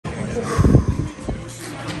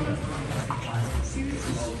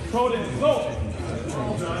Throw it in. Go.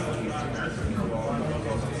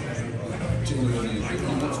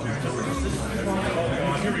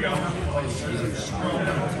 Here we go.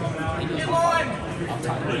 Get line.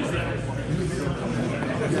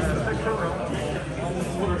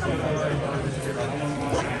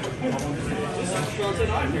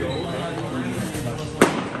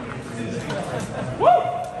 Woo!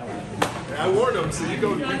 I warned him, so you go,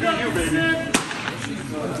 you baby.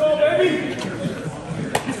 Let's go, baby.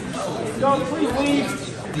 Don't please leave.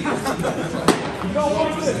 You don't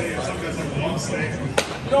want this.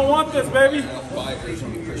 You don't want this, baby.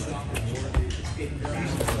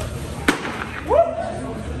 Woo!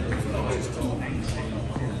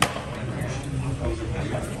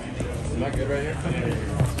 Am I good right here?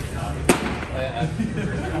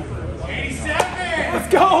 87! Let's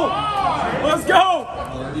go! Let's go!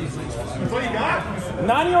 That's what you got?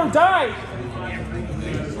 90 or die!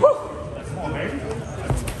 Woo! Come on, baby.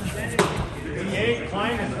 88,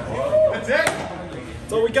 climbing. That's it?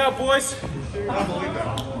 That's all we got, boys. I don't believe that.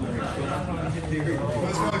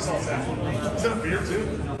 That's really salt salad. Is that a beer, too?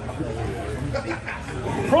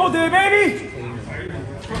 Pro day, baby!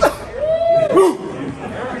 Woo!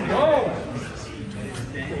 There we go.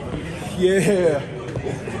 Yeah.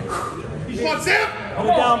 Come on, Sam! Hold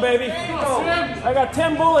it down, baby. I got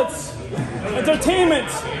 10 bullets. Entertainment.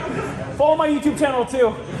 Follow my YouTube channel,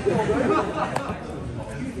 too.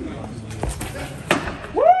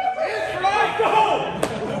 Woo! Let's go!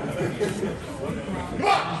 Come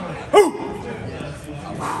on!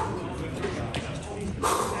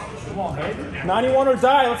 Come on, baby. 91 or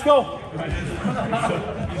die. Let's go.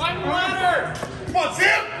 Climb the ladder! Come on,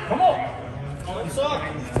 Sam! Come on. What's up?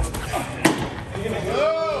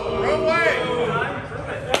 Oh, wrong way!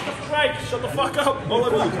 That's a strike. Shut the fuck up. All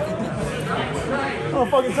of you. Oh,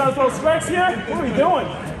 fucking trying to throw strikes here? What are we doing?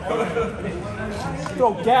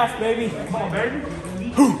 Throw gas, baby. Come on, baby.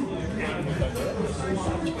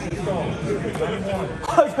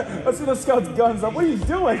 Let's see the scouts' guns up. What are you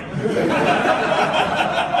doing? Hey,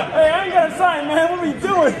 I ain't got a sign, man. What are you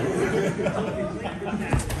doing?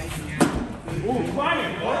 Ooh,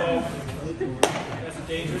 climbing. That's a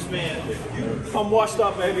dangerous man. I'm washed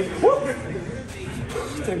up, baby. Woo!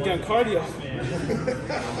 I'm getting cardio.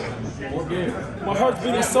 My heart's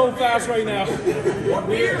beating so fast right now. More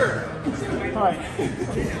beer! All right.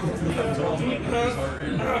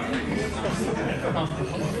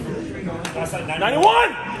 That's like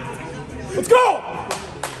 91! Let's go!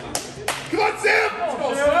 Come on, Sam! Let's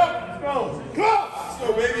go, Sam! Come on! Let's go,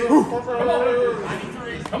 baby! Come on!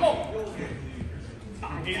 93! Come on!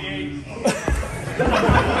 88!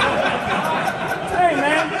 Hey,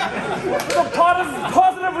 man. The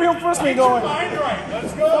positive reinforcement going. Mind right,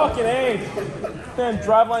 let's go! Fucking A. Damn,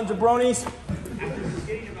 Driveline jabronis.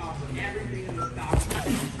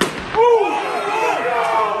 Woo!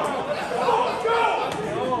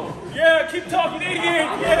 Yeah, keep talking 88.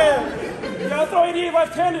 Yeah. You gotta throw 88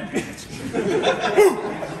 left-handed, bitch.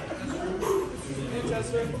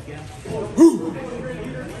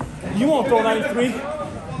 You won't throw 93.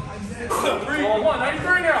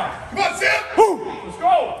 93 now! Come on, Sam! Let's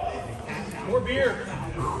go! More beer!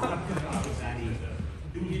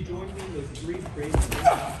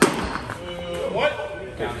 What?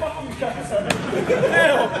 Fuck you guys.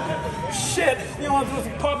 Ew. Shit. You want to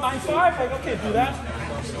pop 95? Like, okay, do that.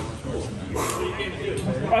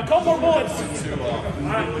 All right, couple more bullets.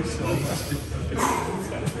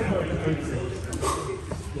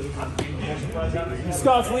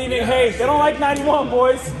 Scott's leaving. Hey, they don't like 91,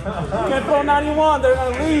 boys. You can't throw 91. They're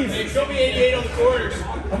going to leave. Hey, show me 88 on the corners.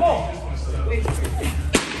 Come on.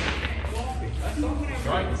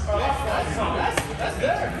 That's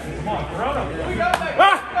there. Come on, Corona. We got that.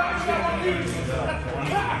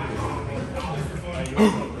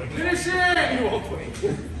 Finish it. There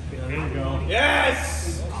you go. Yes.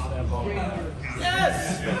 Yes.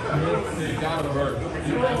 Down the bird.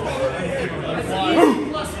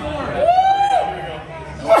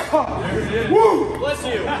 Woo! Bless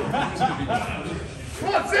you. Come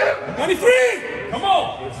on, Sam. 93! Come on!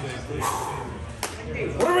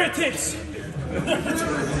 Whatever it takes.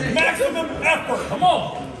 Maximum effort. Come on.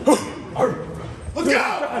 Let's go.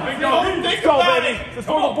 Let's go, baby. Let's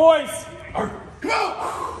go, the boys. Come on.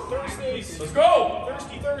 Thursdays. Let's go.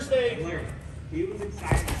 Thirsty Thursday.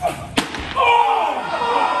 Oh!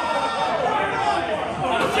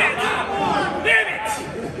 Shit! Damn it!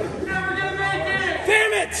 Never gonna make it.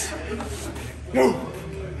 Damn it! No.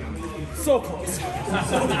 So close.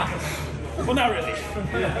 Well, not really.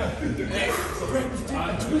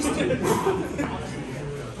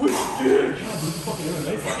 Come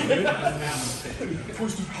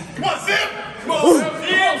on, Sam! Come on,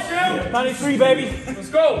 Sam! 93, baby. Let's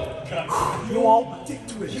go! You won't.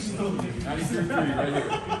 93 right here.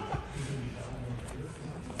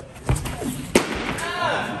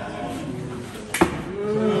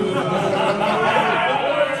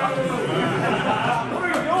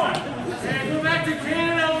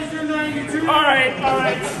 All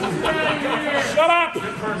right. Shut up.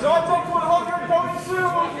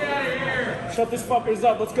 Shut this fuckers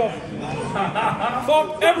up. Let's go.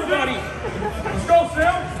 Fuck everybody. Let's go,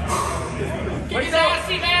 Sam! Get his ass,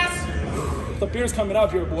 Steve ass! The beer's coming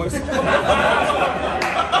out here, boys. Come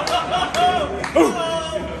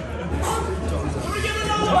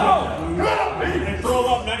on! And throw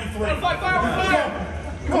up 93. Fire!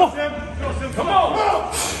 Come on, Sam! Come on!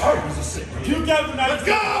 Puke out the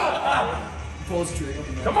 93. Let's go!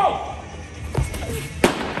 Come on!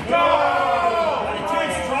 Go!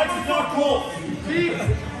 93 strikes is not cool.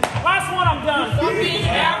 Last one, I'm done. Fuck being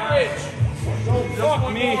average! Fuck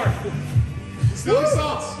me. Silly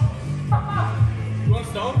salts. You want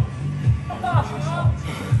stone?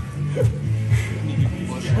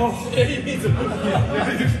 He needs a boot.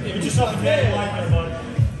 You just up the head like there, buddy.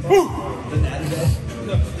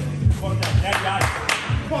 Fuck that guy.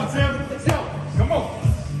 Come on, Sam. Let's go. Come on.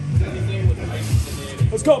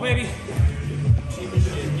 Let's go, baby.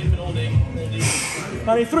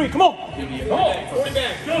 93, come on. 40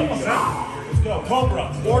 back. Let's go.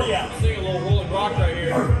 Cobra. 40 out. Take a little rolling rock right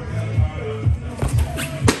here.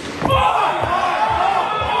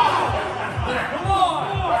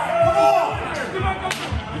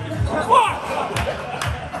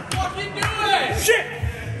 Fucking do it! Shit.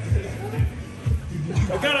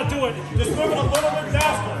 I gotta do it. Just move it a little bit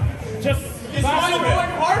faster. Just It's why you're going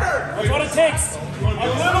harder! that's what it takes. A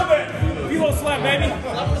little bit. Kilo slap, baby.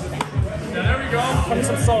 Yeah, there we go. Put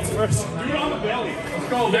some salts first. Do it on the belly. Let's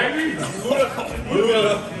go, baby.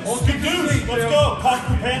 Skadoosh. Let's go. Kung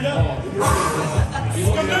Fu Panda.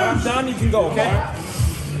 I'm done. You can go, okay?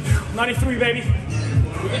 93, baby.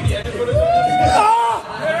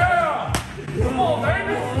 Yeah! Come on,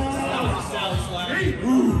 baby.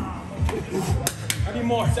 I need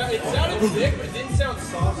more. It sounded thick, but it didn't sound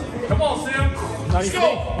saucy. Come on, Sam. 93.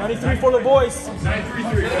 93 for the boys.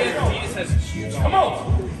 93-3. Adidas has a huge. Come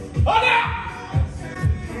on. Oh, now!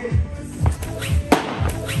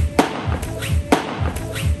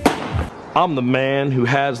 I'm the man who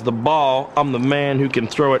has the ball. I'm the man who can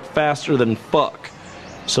throw it faster than fuck.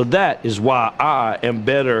 So that is why I am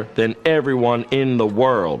better than everyone in the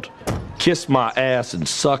world. Kiss my ass and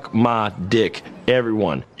suck my dick,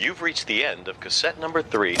 everyone. You've reached the end of cassette number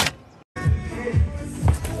 3.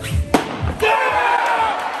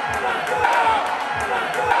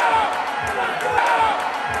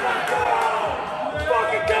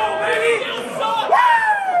 Fucking go, baby!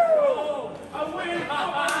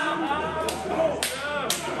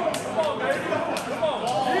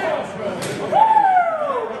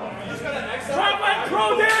 Driveline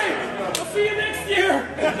Pro Day! I'll see you next year!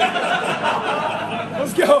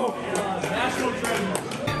 Let's go!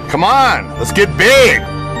 Come on. Let's get big.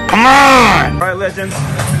 Come on. All right, legends.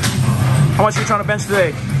 How much are you trying to bench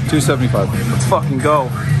today? 275. Let's fucking go. All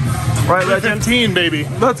right, legend. 15, baby.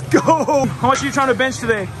 Let's go. How much are you trying to bench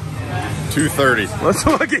today? 230. Let's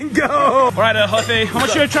fucking go. All right, Huffy. How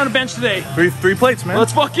much are you trying to bench today? Three plates, man.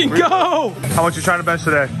 Let's fucking go. How much you trying to bench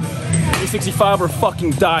today? 365 or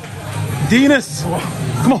fucking die. Dinas.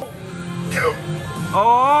 Come on.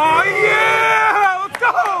 Oh, yeah. Let's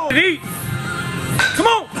go. Eat. Come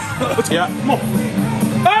on. Let's go. Yeah. Come on.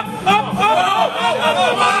 Up.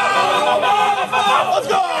 Let's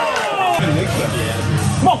go.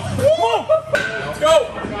 Come on. Let's go.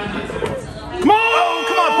 Come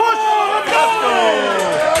on, push.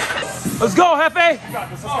 Let's go, Hefe.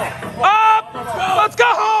 Up. Let's go.